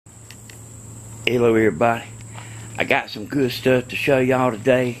Hello everybody, I got some good stuff to show y'all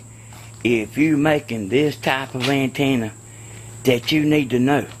today. If you're making this type of antenna that you need to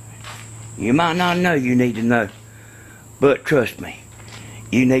know, you might not know you need to know, but trust me,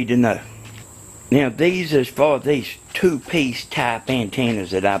 you need to know. Now these is for these two-piece type antennas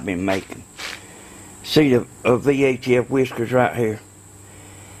that I've been making. See the VHF whiskers right here,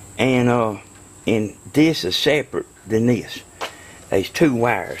 and this is separate than this. There's two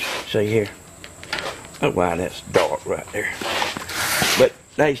wires, see here. Oh wow, that's dark right there. But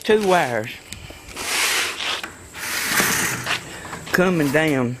there's two wires coming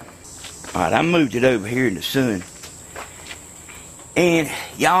down. Alright, I moved it over here in the sun. And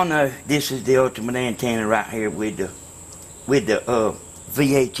y'all know this is the ultimate antenna right here with the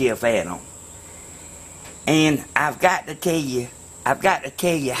VHF add-on. And I've got to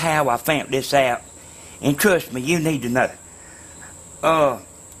tell you how I found this out. And trust me, you need to know.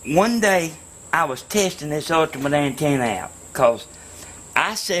 One day I was testing this ultimate antenna out, because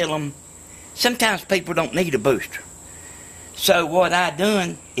I sell them. Sometimes people don't need a booster. So what I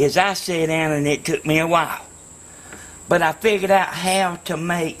done is I sat down, and it took me a while. But I figured out how to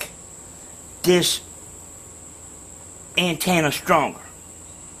make this antenna stronger.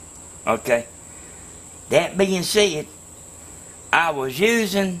 Okay? That being said, I was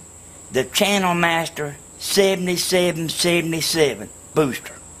using the Channel Master 7777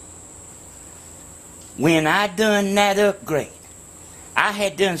 booster. When I done that upgrade, I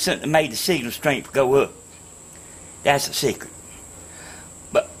had done something that made the signal strength go up. That's a secret.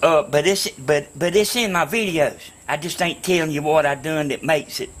 But it's in my videos. I just ain't telling you what I done that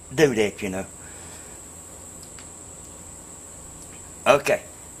makes it do that, you know. Okay.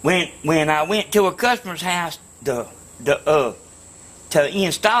 When I went to a customer's house to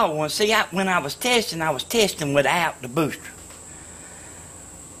install one, see, when I was testing without the booster.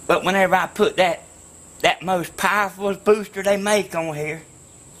 But whenever I put that most powerful booster they make on here,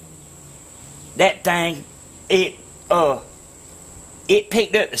 that thing, it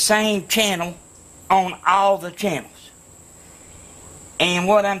picked up the same channel on all the channels. And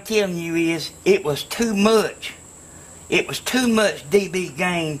what I'm telling you is, it was too much. It was too much dB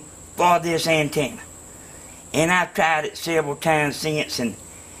gain for this antenna. And I've tried it several times since, and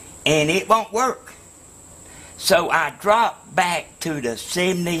it won't work. So I dropped back to the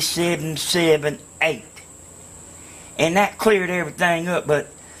 7778. And that cleared everything up, but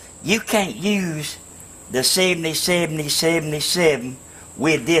you can't use the 70-70-77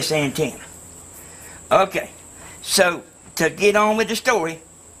 with this antenna. Okay, so to get on with the story,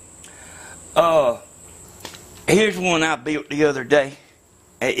 here's one I built the other day.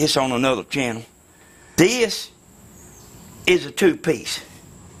 It's on another channel. This is a two-piece,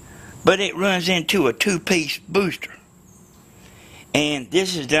 but it runs into a two-piece booster. And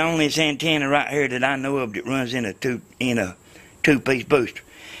this is the only antenna right here that I know of that runs in a two-piece booster.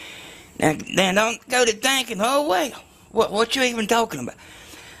 Now don't go to thinking, oh well, what you even talking about?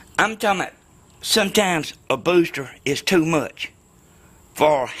 I'm talking about sometimes a booster is too much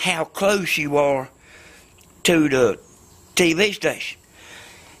for how close you are to the TV station.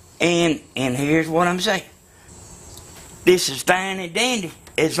 And here's what I'm saying. This is fine and dandy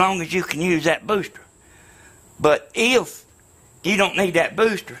as long as you can use that booster. But if you don't need that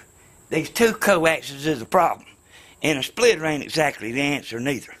booster, these two coaxials is a problem. And a splitter ain't exactly the answer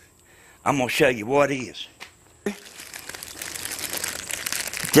neither. I'm going to show you what is.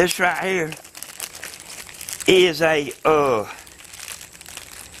 This right here is a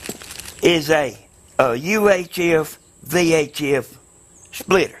UHF VHF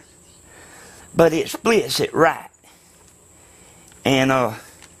splitter. But it splits it right. And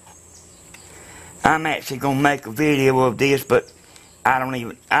I'm actually gonna make a video of this, but I don't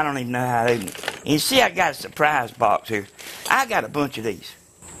even know how to open it. And see, I got a surprise box here. I got a bunch of these.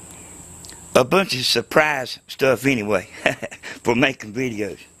 A bunch of surprise stuff anyway, for making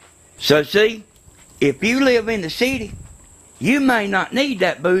videos. So see, if you live in the city, you may not need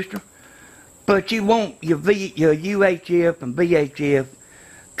that booster, but you want your UHF and VHF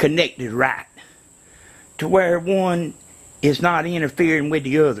connected right, to where one is not interfering with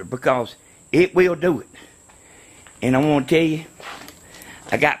the other, because it will do it. And I want to tell you,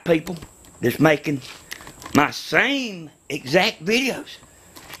 I got people that's making my same exact videos.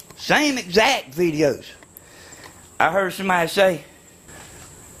 Same exact videos. I heard somebody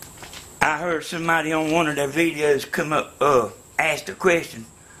on one of their videos come up, asked a question,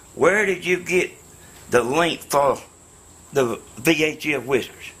 where did you get the link for the VHF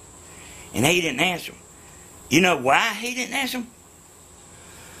whiskers? And he didn't answer them. You know why he didn't answer them?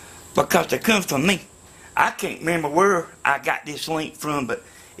 Because they come from me. I can't remember where I got this link from, but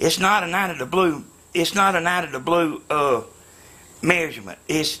It's not an out of the blue. It's not an out of the blue measurement.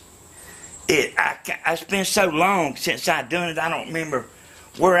 It's been so long since I done it. I don't remember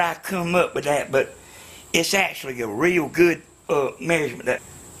where I come up with that, but it's actually a real good measurement.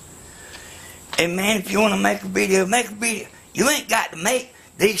 And man, if you want to make a video, make a video. You ain't got to make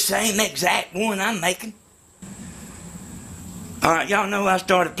the same exact one I'm making. Alright, y'all know I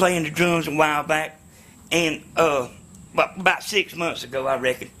started playing the drums a while back, and about 6 months ago, I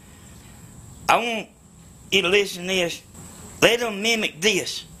reckon. I want you to listen to this. Let them mimic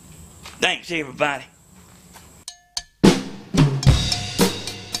this. Thanks, everybody.